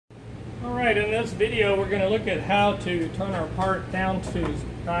Alright, in this video we're going to look at how to turn our part down to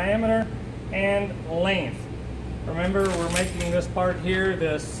diameter and length. Remember, we're making this part here,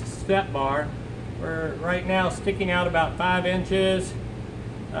 this step bar. We're right now sticking out about 5 inches.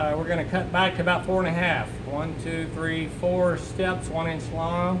 We're going to cut back to about 4.5. 1, 2, 3, 4 steps, 1 inch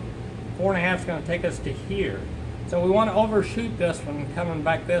long. 4.5 is going to take us to here. So we want to overshoot this one coming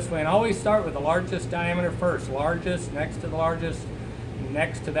back this way, and always start with the largest diameter first. Largest, next to the largest,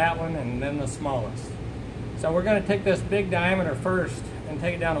 next to that one, and then the smallest. So we're going to take this big diameter first and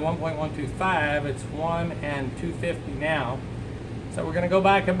take it down to 1.125. It's 1 and 250 now. So we're going to go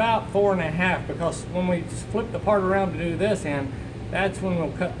back about 4.5, because when we flip the part around to do this end, that's when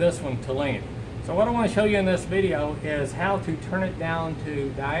we'll cut this one to length. So what I want to show you in this video is how to turn it down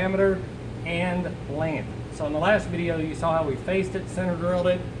to diameter and length. So in the last video you saw how we faced it, center drilled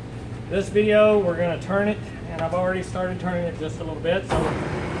it. This video we're going to turn it, and I've already started turning it just a little bit, so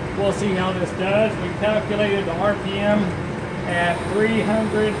we'll see how this does. We calculated the RPM at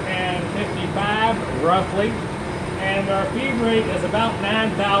 355 roughly, and our feed rate is about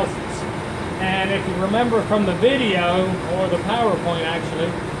 9 thousandths. And if you remember from the video, or the PowerPoint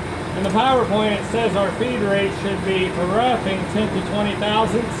actually, in the PowerPoint it says our feed rate should be for roughing 10 to 20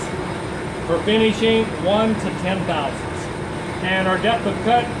 thousandths, for finishing 1 to 10 thousandths. And our depth of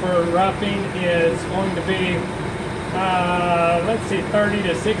cut for roughing is going to be, let's see, 30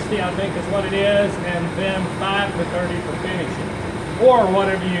 to 60 I think is what it is, and then 5 to 30 for finishing, or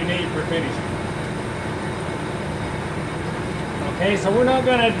whatever you need for finishing. Okay, so we're not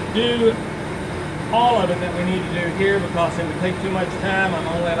going to do all of it that we need to do here, because it would take too much time. I'm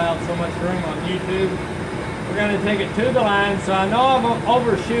only allowed so much room on YouTube. We're going to take it to the line, so I know I'm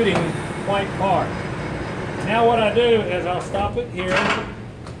overshooting quite far. Now what I do is I'll stop it here,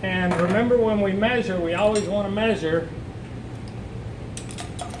 and remember, when we measure, we always want to measure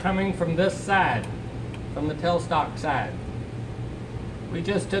coming from this side, from the tailstock side. We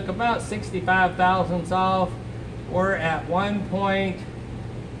just took about 65 thousandths off. We're at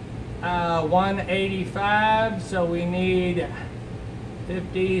 1.185, so we need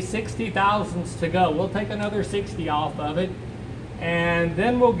 60 thousandths to go. We'll take another 60 off of it, and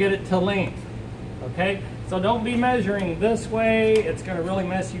then we'll get it to length. Okay, so don't be measuring this way, it's going to really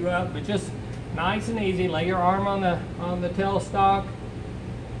mess you up, but just nice and easy. Lay your arm on the tailstock,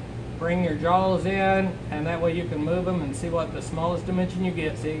 bring your jaws in, and that way you can move them and see what the smallest dimension you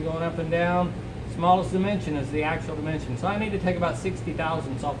get. See, going up and down, smallest dimension is the actual dimension. So I need to take about 60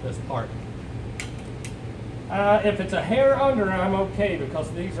 thousandths off this part. If it's a hair under, I'm okay, because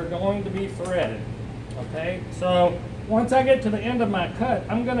these are going to be threaded. Okay, so once I get to the end of my cut,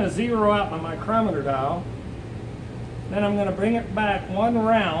 I'm going to zero out my micrometer dial. Then I'm going to bring it back one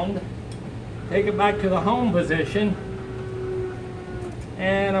round, take it back to the home position,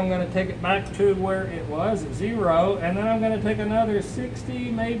 and I'm going to take it back to where it was at 0, and then I'm going to take another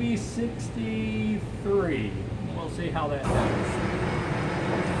 60, maybe 63. We'll see how that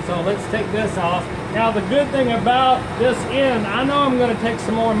does. So let's take this off. Now the good thing about this end, I know I'm going to take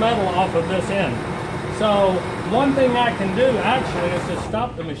some more metal off of this end. So one thing I can do actually is to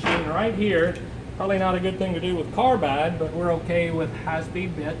stop the machine right here. Probably not a good thing to do with carbide, but we're okay with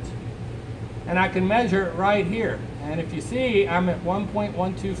high-speed bits. And I can measure it right here. And if you see, I'm at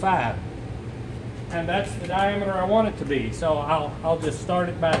 1.125. And that's the diameter I want it to be. So I'll just start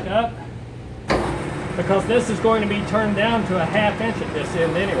it back up, because this is going to be turned down to a 1/2 inch at this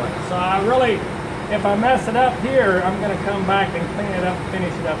end anyway. So I really, if I mess it up here, I'm going to come back and clean it up and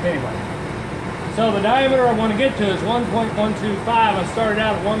finish it up anyway. So the diameter I want to get to is 1.125. I started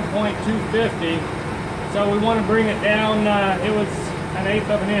out at 1.250. So we want to bring it down, it was 1/8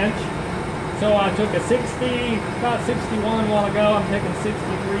 of an inch. So I took a 60, about 61 a while ago. I'm taking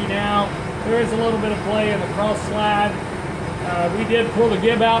 63 now. There is a little bit of play in the cross slide. We did pull the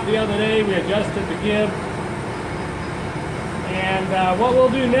gib out the other day. We adjusted the gib. And what we'll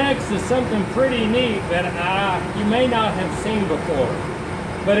do next is something pretty neat that you may not have seen before.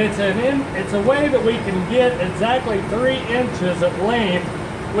 But it's a way that we can get exactly 3 inches of length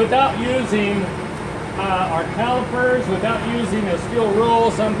without using our calipers, without using a steel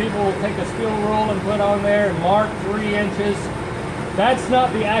rule. Some people will take a steel rule and put on there and mark 3 inches. That's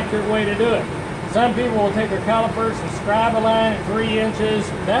not the accurate way to do it. Some people will take their calipers and scribe a line at 3 inches.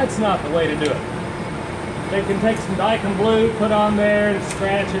 That's not the way to do it. They can take some Dicom blue, put on there and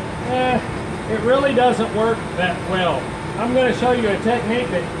scratch it. It really doesn't work that well. I'm going to show you a technique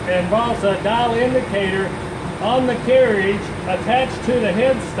that involves a dial indicator on the carriage attached to the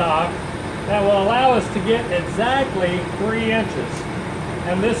headstock that will allow us to get exactly 3 inches.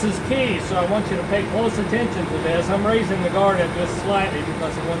 And this is key, so I want you to pay close attention to this. I'm raising the guard up just slightly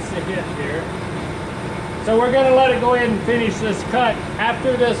because it wants to hit here. So we're going to let it go ahead and finish this cut.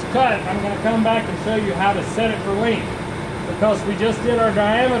 After this cut, I'm going to come back and show you how to set it for length, because we just did our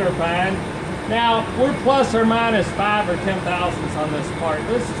diameter find. Now, we're plus or minus 5 or 10 thousandths on this part.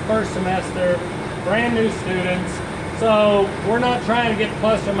 This is first semester, brand new students. So we're not trying to get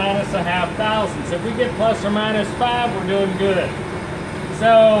plus or minus a half thousandths. If we get plus or minus 5, we're doing good.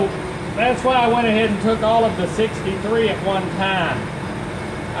 So that's why I went ahead and took all of the 63 at one time.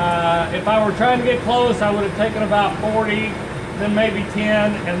 If I were trying to get close, I would have taken about 40, then maybe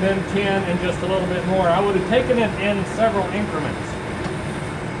 10, and then 10, and just a little bit more. I would have taken it in several increments.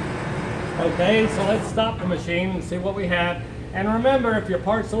 Okay, so let's stop the machine and see what we have. And remember, if your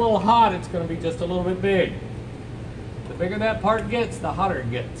part's a little hot, it's going to be just a little bit big. The bigger that part gets, the hotter it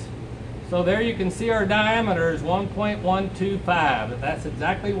gets. So there you can see our diameter is 1.125. That's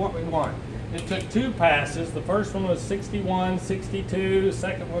exactly what we want. It took 2 passes. The first one was 61, 62. The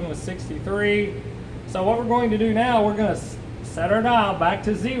second one was 63. So what we're going to do now, we're going to set our dial back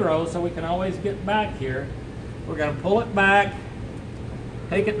to 0 so we can always get back here. We're going to pull it back,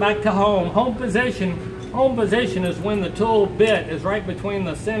 take it back to home. Home position is when the tool bit is right between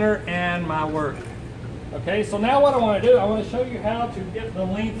the center and my work. Okay, so now what I want to do, I want to show you how to get the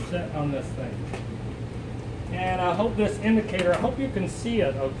length set on this thing. And I hope this indicator, I hope you can see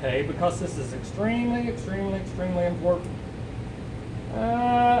it okay, because this is extremely, extremely, extremely important.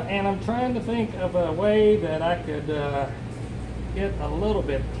 And I'm trying to think of a way that I could get a little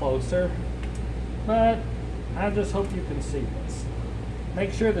bit closer, but I just hope you can see this.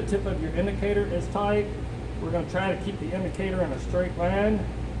 Make sure the tip of your indicator is tight. We're going to try to keep the indicator in a straight line.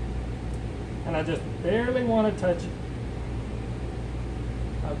 And I just barely want to touch it.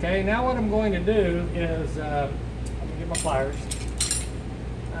 Okay, now what I'm going to do is, let me get my pliers.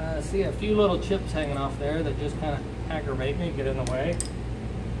 See a few little chips hanging off there that just kind of aggravate me, get in the way.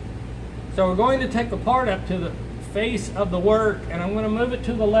 So we're going to take the part up to the face of the work, and I'm going to move it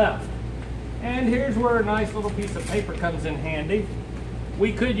to the left. And here's where a nice little piece of paper comes in handy.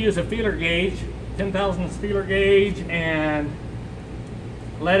 We could use a feeler gauge, 10 thousandths feeler gauge, and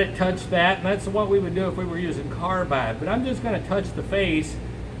let it touch that, and that's what we would do if we were using carbide. But I'm just going to touch the face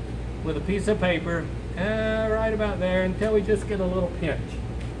with a piece of paper right about there until we just get a little pinch.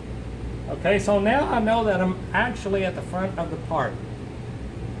 Okay, so now I know that I'm actually at the front of the part.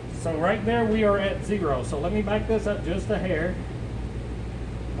 So right there we are at 0. So let me back this up just a hair.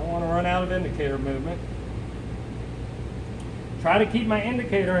 I don't want to run out of indicator movement. Try to keep my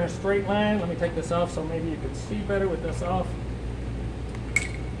indicator in a straight line. Let me take this off so maybe you can see better with this off.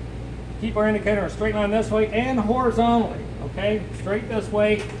 Keep our indicator in a straight line this way and horizontally, okay? Straight this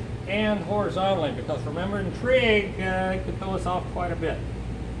way and horizontally, because remember in trig, it could throw us off quite a bit.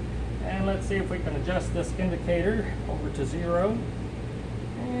 And let's see if we can adjust this indicator over to 0.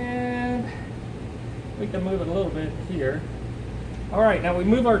 And we can move it a little bit here. All right, now we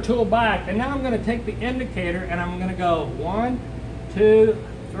move our tool back, and now I'm going to take the indicator and I'm going to go 1, 2,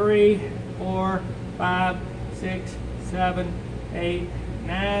 3, 4, 5, 6, 7, 8,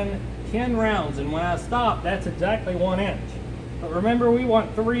 9, 10 rounds, and when I stop, that's exactly 1 inch. But remember, we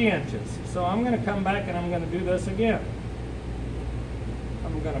want 3 inches. So I'm going to come back and I'm going to do this again.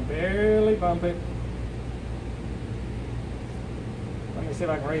 I'm going to barely bump it. Let me see if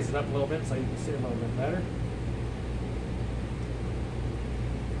I can raise it up a little bit so you can see a little bit better.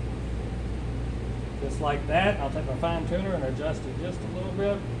 Just like that. I'll take my fine tuner and adjust it just a little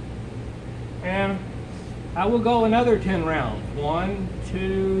bit. And I will go another 10 rounds. 1,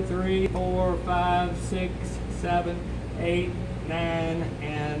 2, 3, 4, 5, 6, 7, 8, 9,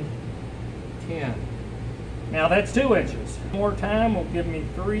 and 10. Now that's 2 inches. More time will give me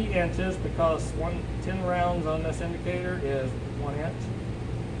 3 inches, because 10 rounds on this indicator is 1 inch.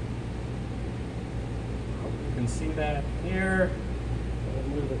 Hope you can see that here.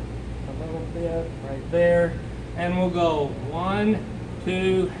 We'll move it a little bit right there. And we'll go 1,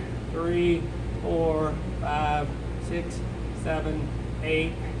 2, 3, 4, 5, 6, 7,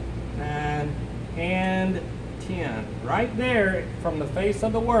 8, 9, and 10. Right there, from the face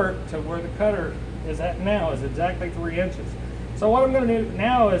of the work to where the cutter is at now, is exactly 3 inches. So what I'm going to do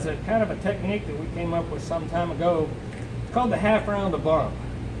now is a kind of a technique that we came up with some time ago. It's called the half round of bump.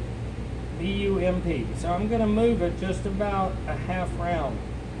 B-U-M-P. So I'm going to move it just about a half round.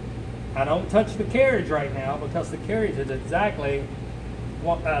 I don't touch the carriage right now, because the carriage is exactly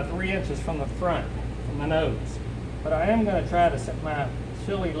 3 inches from the front, from the nose. But I am going to try to set my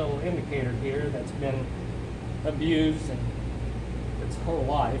silly little indicator here that's been abused in its whole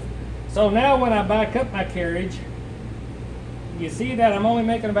life. So now when I back up my carriage, you see that I'm only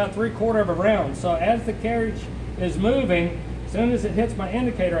making about 3/4 of a round. So as the carriage is moving, as soon as it hits my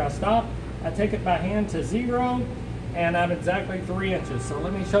indicator, I stop, I take it by hand to 0, and I'm exactly 3 inches. So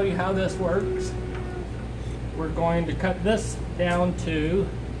let me show you how this works. We're going to cut this down to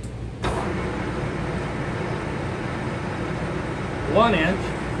 1 inch.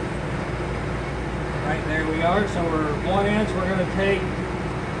 Right there we are. So we're 1 inch. We're going to take,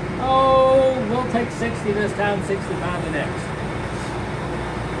 we'll take 60 this time, 65 the next.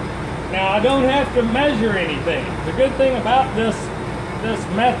 Now I don't have to measure anything. The good thing about this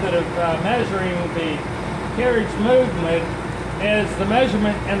method of measuring the carriage movement is the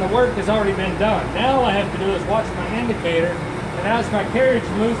measurement and the work has already been done. Now all I have to do is watch my indicator, and as my carriage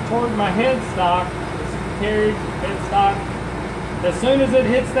moves toward my headstock, this is the carriage, headstock, as soon as it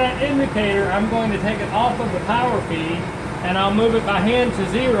hits that indicator, I'm going to take it off of the power feed, and I'll move it by hand to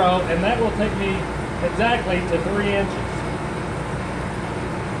 0, and that will take me exactly to 3 inches.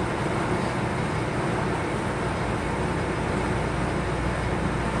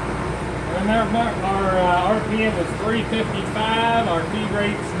 Our RPM is 355, our feed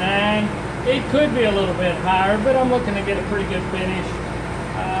rate's 9. It could be a little bit higher, but I'm looking to get a pretty good finish.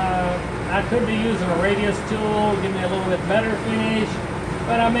 I could be using a radius tool, give me a little bit better finish,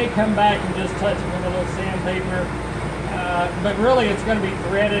 but I may come back and just touch it with a little sandpaper. But really it's going to be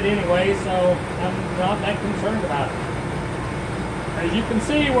threaded anyway, so I'm not that concerned about it. As you can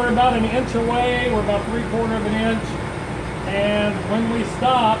see, we're about 1 inch away, we're about 3/4 of an inch, and when we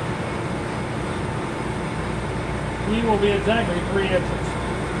stop, he will be exactly 3 inches.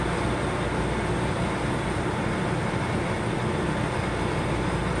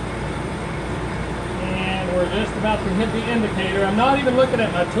 And we're just about to hit the indicator. I'm not even looking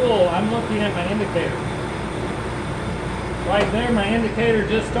at my tool, I'm looking at my indicator. Right there, my indicator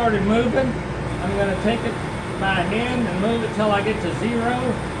just started moving. I'm going to take it by hand and move it till I get to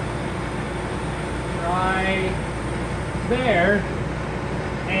 0. Right there.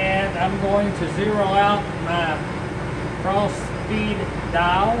 And I'm going to 0 out my cross feed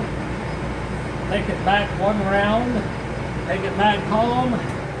dial, take it back 1 round, take it back home,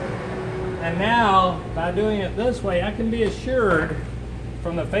 and now by doing it this way I can be assured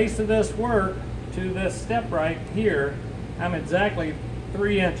from the face of this work to this step right here I'm exactly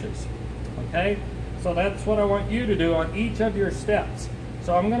 3 inches. Okay, so that's what I want you to do on each of your steps.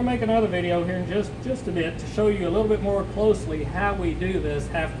 So I'm going to make another video here in just a bit to show you a little bit more closely how we do this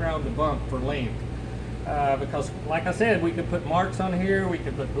half crown to bump for length. Because like I said, we could put marks on here, we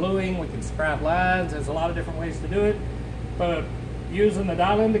could put bluing, we could scrap lines, there's a lot of different ways to do it, but using the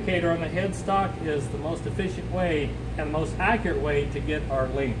dial indicator on the headstock is the most efficient way and the most accurate way to get our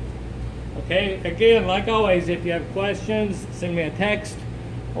length. Okay, again, like always, if you have questions, send me a text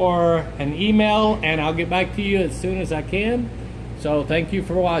or an email and I'll get back to you as soon as I can. So thank you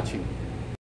for watching.